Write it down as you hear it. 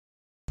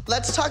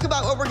Let's talk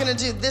about what we're gonna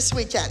do this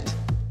weekend.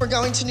 We're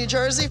going to New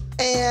Jersey,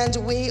 and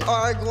we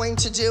are going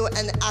to do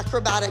an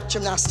acrobatic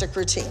gymnastic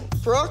routine.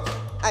 Brooke,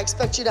 I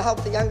expect you to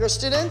help the younger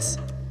students,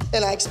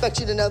 and I expect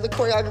you to know the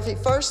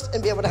choreography first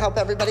and be able to help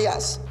everybody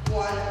else.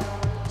 1,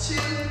 2,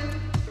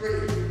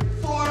 3,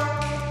 4,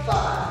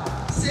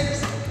 5, 6,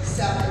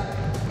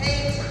 7,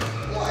 8,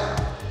 1,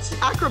 2.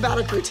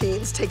 Acrobatic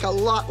routines take a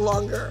lot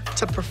longer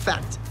to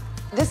perfect.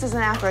 This is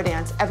an acro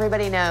dance.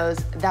 Everybody knows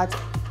that's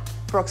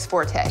Brooke's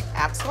forte.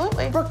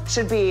 Absolutely. Brooke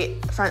should be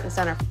front and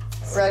center.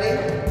 Ready?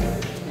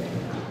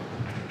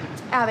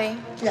 Abby,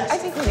 Yes. I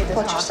think we need to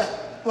Watch talk. your step.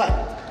 What?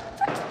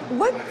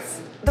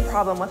 What's the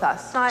problem with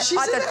us?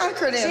 She's in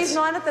acro dance. She's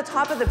not at the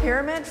top of the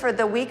pyramid for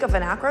the week of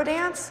an acro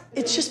dance?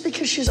 It's just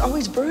because she's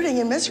always brooding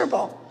and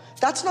miserable.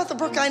 That's not the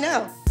Brooke I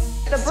know.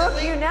 The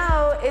Brooke you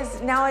know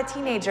is now a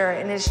teenager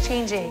and is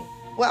changing.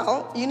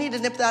 Well, you need to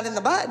nip that in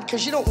the bud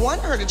because you don't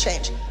want her to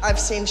change. I've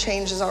seen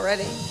changes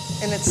already,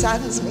 and it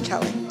saddens me,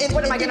 Kelly.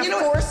 What, am I gonna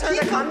force her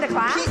to come to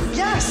class?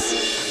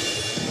 Yes.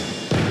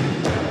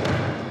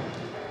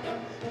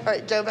 All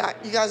right, go back.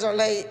 You guys are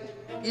late.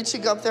 You two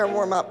go up there and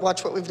warm up.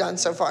 Watch what we've done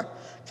so far,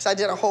 because I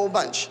did a whole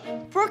bunch.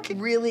 Brooke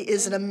really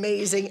is an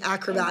amazing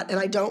acrobat, and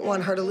I don't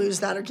want her to lose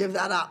that or give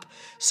that up.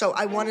 So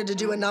I wanted to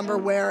do a number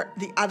where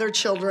the other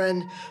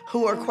children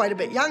who are quite a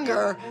bit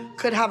younger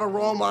could have a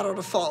role model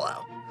to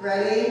follow.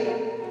 Ready?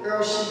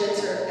 Girl, she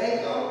gets her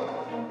ankle,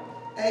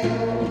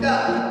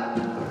 go.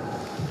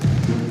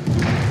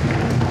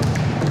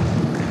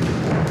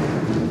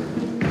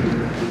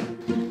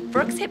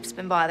 Brooke's hip's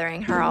been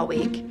bothering her all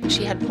week.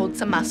 She had pulled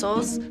some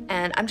muscles,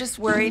 and I'm just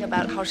worried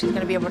about how she's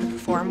gonna be able to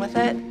perform with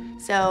it.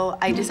 So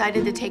I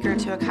decided to take her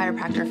to a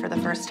chiropractor for the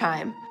first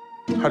time.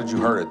 How did you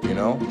hurt it, do you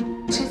know?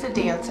 She's a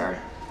dancer,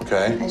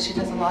 Okay. and she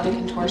does a lot of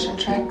contortion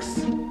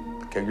tricks.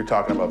 Okay, you're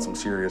talking about some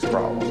serious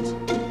problems.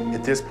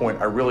 At this point,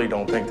 I really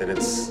don't think that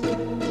it's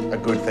a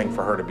good thing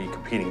for her to be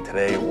competing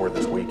today or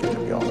this weekend, to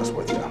be honest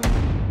with you.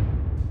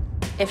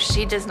 If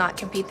she does not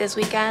compete this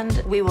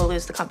weekend, we will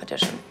lose the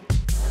competition.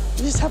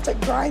 You just have to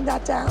grind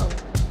that down.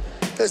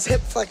 Those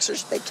hip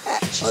flexors, they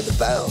catch on the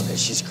bone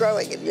as she's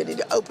growing, and you need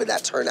to open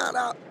that turnout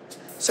out.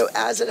 So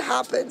as it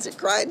happens, it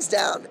grinds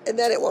down, and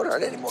then it won't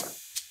hurt anymore.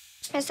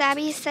 Miss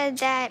Abby said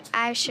that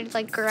I should,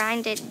 like,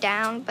 grind it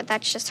down, but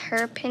that's just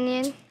her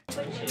opinion.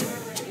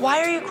 Why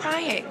are you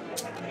crying?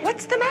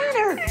 What's the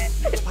matter?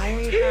 Why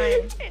are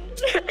you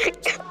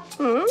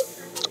crying?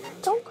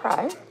 Don't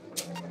cry.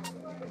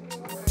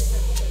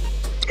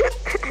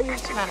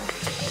 What's the matter?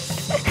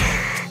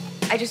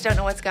 I just don't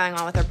know what's going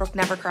on with her. Brooke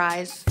never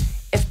cries.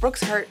 If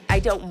Brooke's hurt, I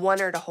don't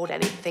want her to hold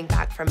anything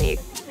back from me.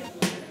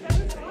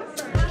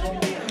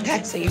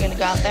 Okay, so you're gonna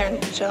go out there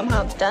and show them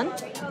how it's done?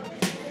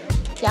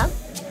 Yeah?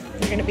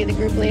 You're gonna be the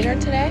group leader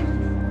today?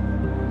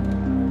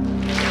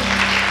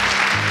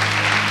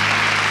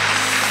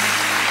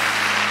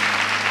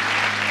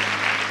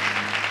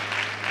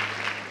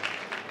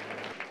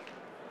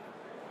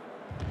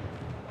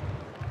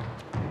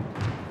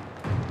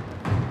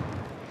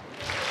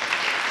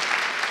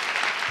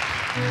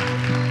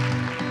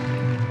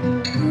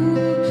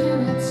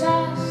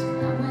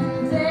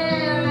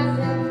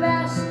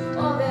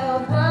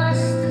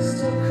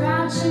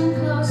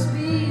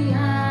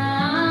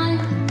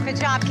 Good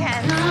job,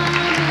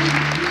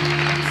 Ken.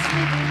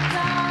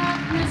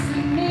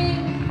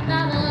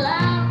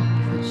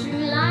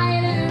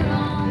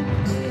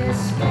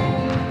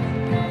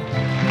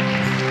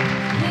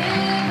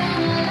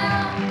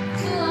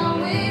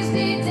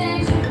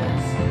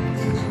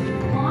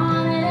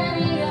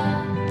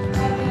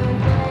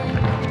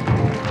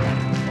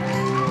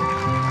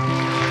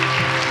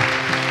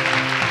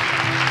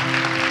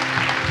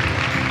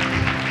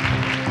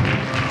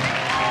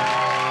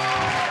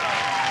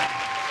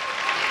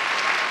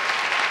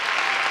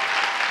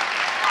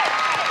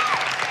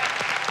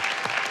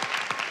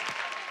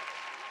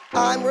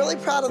 I'm really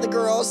proud of the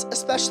girls,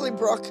 especially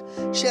Brooke.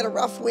 She had a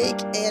rough week,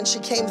 and she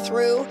came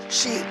through.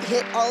 She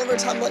hit all of her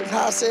tumbling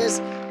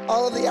passes,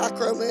 all of the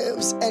acro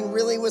moves, and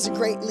really was a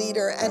great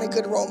leader and a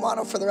good role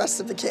model for the rest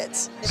of the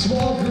kids.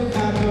 Small group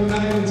acro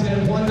 9 and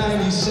 10,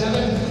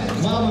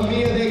 197. Mamma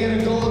Mia, they get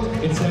a gold.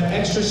 It's that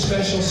extra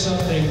special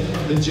something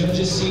the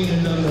judges see in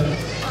a number.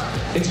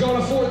 It's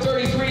going to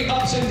 433,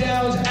 ups and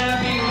downs,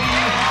 Abby Lee.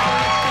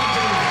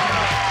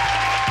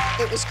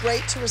 It was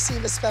great to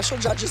receive a special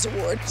judges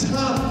award.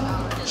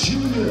 Top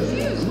junior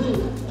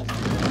group.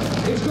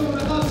 It's going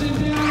to ups and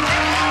downs.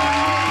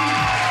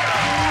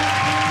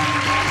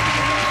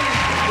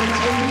 It's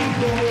elite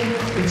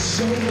gold. It's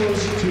so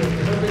close to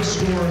a perfect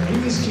score.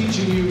 Who is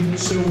teaching you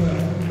so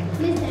well?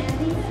 Miss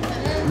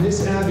Abby.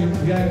 Miss Abby,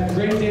 we got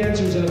great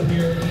dancers up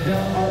here.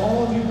 Now, are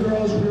all of you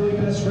girls really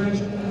best friends?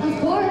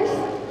 Of course.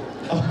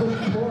 Oh,